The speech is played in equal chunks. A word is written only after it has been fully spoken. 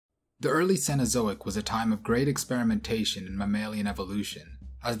The early Cenozoic was a time of great experimentation in mammalian evolution.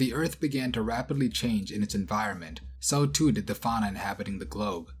 As the Earth began to rapidly change in its environment, so too did the fauna inhabiting the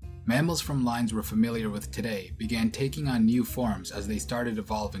globe. Mammals from lines we're familiar with today began taking on new forms as they started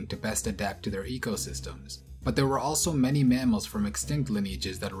evolving to best adapt to their ecosystems. But there were also many mammals from extinct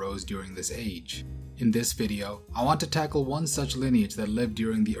lineages that arose during this age. In this video, I want to tackle one such lineage that lived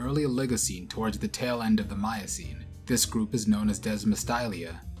during the early Oligocene towards the tail end of the Miocene. This group is known as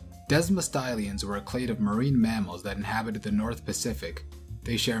Desmostylia. Desmostylians were a clade of marine mammals that inhabited the North Pacific.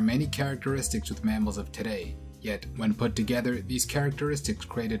 They share many characteristics with mammals of today, yet when put together, these characteristics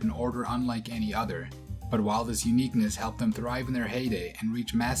created an order unlike any other. But while this uniqueness helped them thrive in their heyday and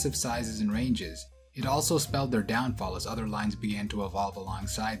reach massive sizes and ranges, it also spelled their downfall as other lines began to evolve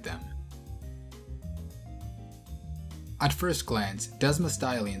alongside them. At first glance,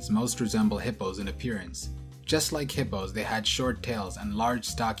 Desmostylians most resemble hippos in appearance. Just like hippos, they had short tails and large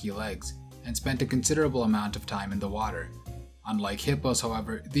stocky legs, and spent a considerable amount of time in the water. Unlike hippos,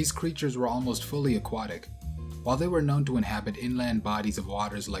 however, these creatures were almost fully aquatic. While they were known to inhabit inland bodies of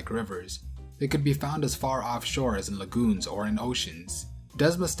waters like rivers, they could be found as far offshore as in lagoons or in oceans.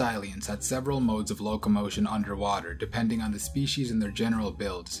 Desmostylians had several modes of locomotion underwater depending on the species and their general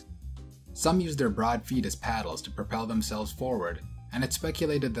builds. Some used their broad feet as paddles to propel themselves forward, and it's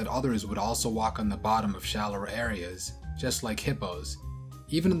speculated that others would also walk on the bottom of shallower areas, just like hippos.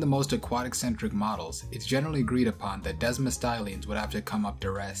 Even in the most aquatic-centric models, it's generally agreed upon that Desmostylians would have to come up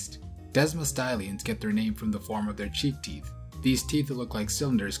to rest. Desmostylians get their name from the form of their cheek teeth. These teeth look like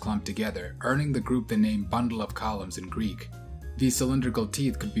cylinders clumped together, earning the group the name bundle of columns in Greek. These cylindrical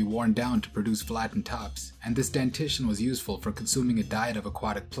teeth could be worn down to produce flattened tops, and this dentition was useful for consuming a diet of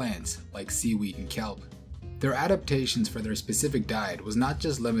aquatic plants, like seaweed and kelp. Their adaptations for their specific diet was not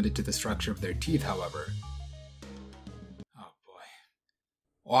just limited to the structure of their teeth, however.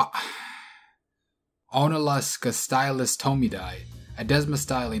 Onolascastylus a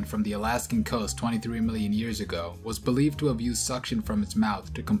Desmostylian from the Alaskan coast 23 million years ago, was believed to have used suction from its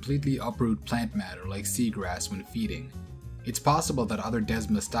mouth to completely uproot plant matter like seagrass when feeding. It's possible that other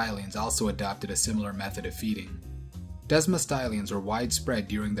Desmostylians also adopted a similar method of feeding. Desmostylians were widespread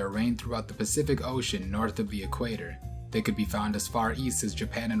during their reign throughout the Pacific Ocean north of the equator. They could be found as far east as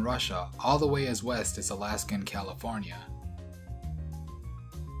Japan and Russia, all the way as west as Alaska and California.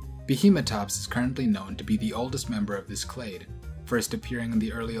 Behemoths is currently known to be the oldest member of this clade. First appearing in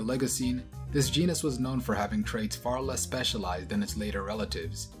the early Oligocene, this genus was known for having traits far less specialized than its later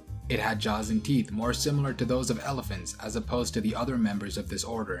relatives. It had jaws and teeth more similar to those of elephants as opposed to the other members of this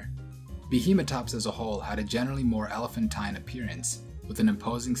order. Behemoths as a whole had a generally more elephantine appearance, with an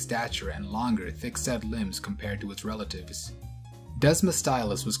imposing stature and longer, thick-set limbs compared to its relatives.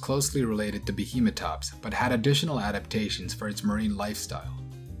 Desmostylus was closely related to Behemoths, but had additional adaptations for its marine lifestyle.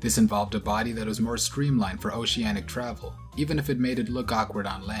 This involved a body that was more streamlined for oceanic travel, even if it made it look awkward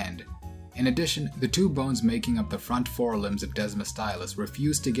on land. In addition, the two bones making up the front forelimbs of Desmostylus were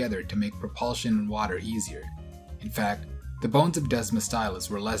fused together to make propulsion in water easier. In fact, the bones of Desmostylus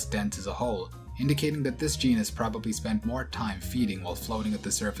were less dense as a whole, indicating that this genus probably spent more time feeding while floating at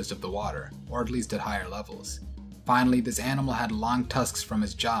the surface of the water, or at least at higher levels. Finally, this animal had long tusks from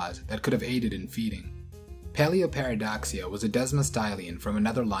its jaws that could have aided in feeding. Paleoperidoxia was a Desmostylian from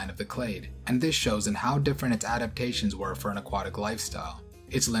another line of the clade, and this shows in how different its adaptations were for an aquatic lifestyle.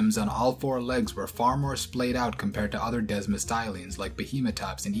 Its limbs on all four legs were far more splayed out compared to other Desmostylians like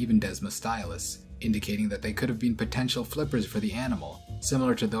Behemoths and even Desmostylus, indicating that they could have been potential flippers for the animal,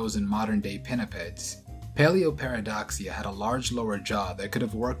 similar to those in modern-day pinnipeds. Paleoperidoxia had a large lower jaw that could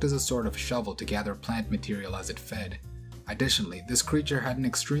have worked as a sort of shovel to gather plant material as it fed. Additionally, this creature had an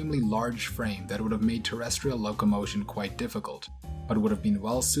extremely large frame that would have made terrestrial locomotion quite difficult, but would have been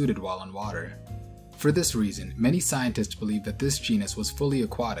well suited while in water. For this reason, many scientists believe that this genus was fully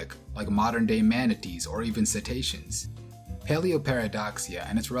aquatic, like modern-day manatees or even cetaceans. Paleoperidoxia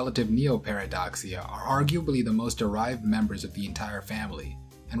and its relative Neoperidoxia are arguably the most arrived members of the entire family,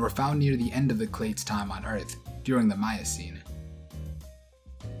 and were found near the end of the clade's time on Earth, during the Miocene.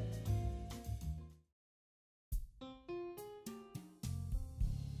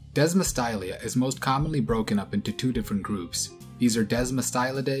 Desmostylia is most commonly broken up into two different groups. These are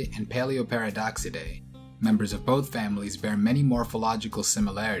Desmostylidae and Paleoperidoxidae. Members of both families bear many morphological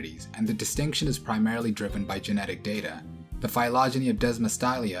similarities, and the distinction is primarily driven by genetic data. The phylogeny of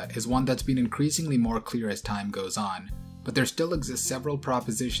Desmostylia is one that's been increasingly more clear as time goes on, but there still exist several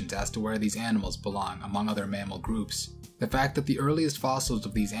propositions as to where these animals belong among other mammal groups. The fact that the earliest fossils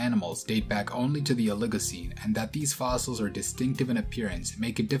of these animals date back only to the Oligocene, and that these fossils are distinctive in appearance,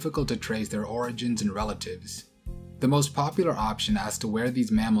 make it difficult to trace their origins and relatives. The most popular option as to where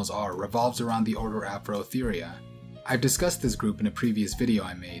these mammals are revolves around the order Afrotheria. I've discussed this group in a previous video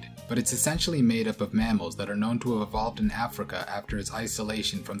I made, but it's essentially made up of mammals that are known to have evolved in Africa after its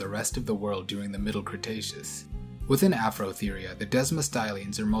isolation from the rest of the world during the Middle Cretaceous. Within Afrotheria, the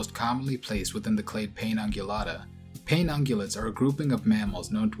Desmostylians are most commonly placed within the clade Painungulata. Painungulates are a grouping of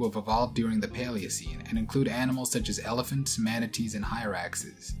mammals known to have evolved during the Paleocene and include animals such as elephants, manatees, and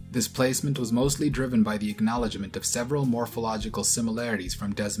hyraxes. This placement was mostly driven by the acknowledgement of several morphological similarities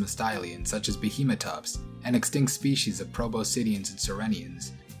from Desmostylians such as Behemoths and extinct species of Proboscideans and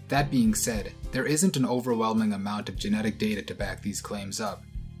Sarenians. That being said, there isn't an overwhelming amount of genetic data to back these claims up,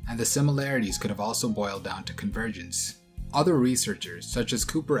 and the similarities could have also boiled down to convergence. Other researchers, such as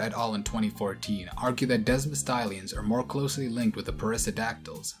Cooper et al. In 2014, argue that Desmostylians are more closely linked with the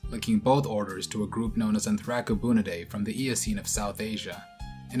Perissodactyls, linking both orders to a group known as Anthracobunidae from the Eocene of South Asia.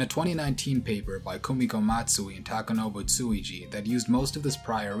 In a 2019 paper by Kumiko Matsui and Takanobu Tsuiji that used most of this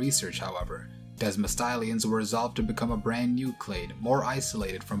prior research, however, Desmostylians were resolved to become a brand new clade, more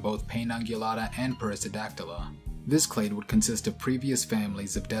isolated from both Painungulata and Perissodactyla. This clade would consist of previous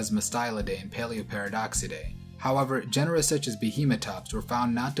families of Desmostylidae and Paleoperidoxidae. However, genera such as Behemoths were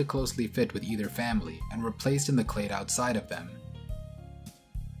found not to closely fit with either family and were placed in the clade outside of them.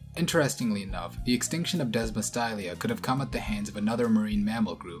 Interestingly enough, the extinction of Desmostylia could have come at the hands of another marine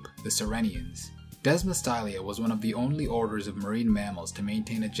mammal group, the Sarenians. Desmostylia was one of the only orders of marine mammals to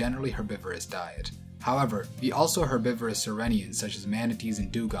maintain a generally herbivorous diet. However, the also herbivorous Sarenians such as manatees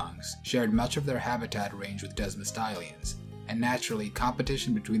and dugongs shared much of their habitat range with Desmostylians, and naturally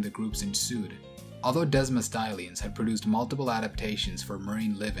competition between the groups ensued. Although Desmostylians had produced multiple adaptations for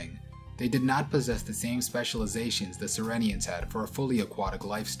marine living, they did not possess the same specializations the Sarenians had for a fully aquatic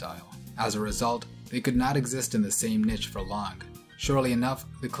lifestyle. As a result, they could not exist in the same niche for long. Surely enough,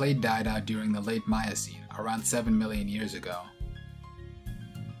 the clade died out during the late Miocene, around 7 million years ago.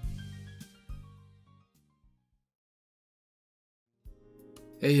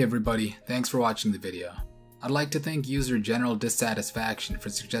 Hey everybody, thanks for watching the video. I'd like to thank user General Dissatisfaction for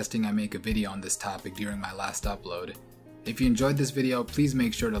suggesting I make a video on this topic during my last upload. If you enjoyed this video, please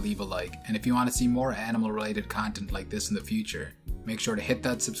make sure to leave a like, and if you want to see more animal related content like this in the future, make sure to hit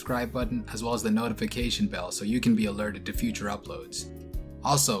that subscribe button as well as the notification bell so you can be alerted to future uploads.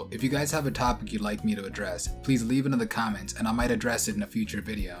 Also, if you guys have a topic you'd like me to address, please leave it in the comments and I might address it in a future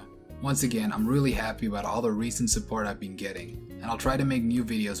video. Once again, I'm really happy about all the recent support I've been getting, and I'll try to make new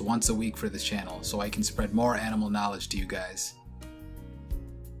videos once a week for this channel so I can spread more animal knowledge to you guys.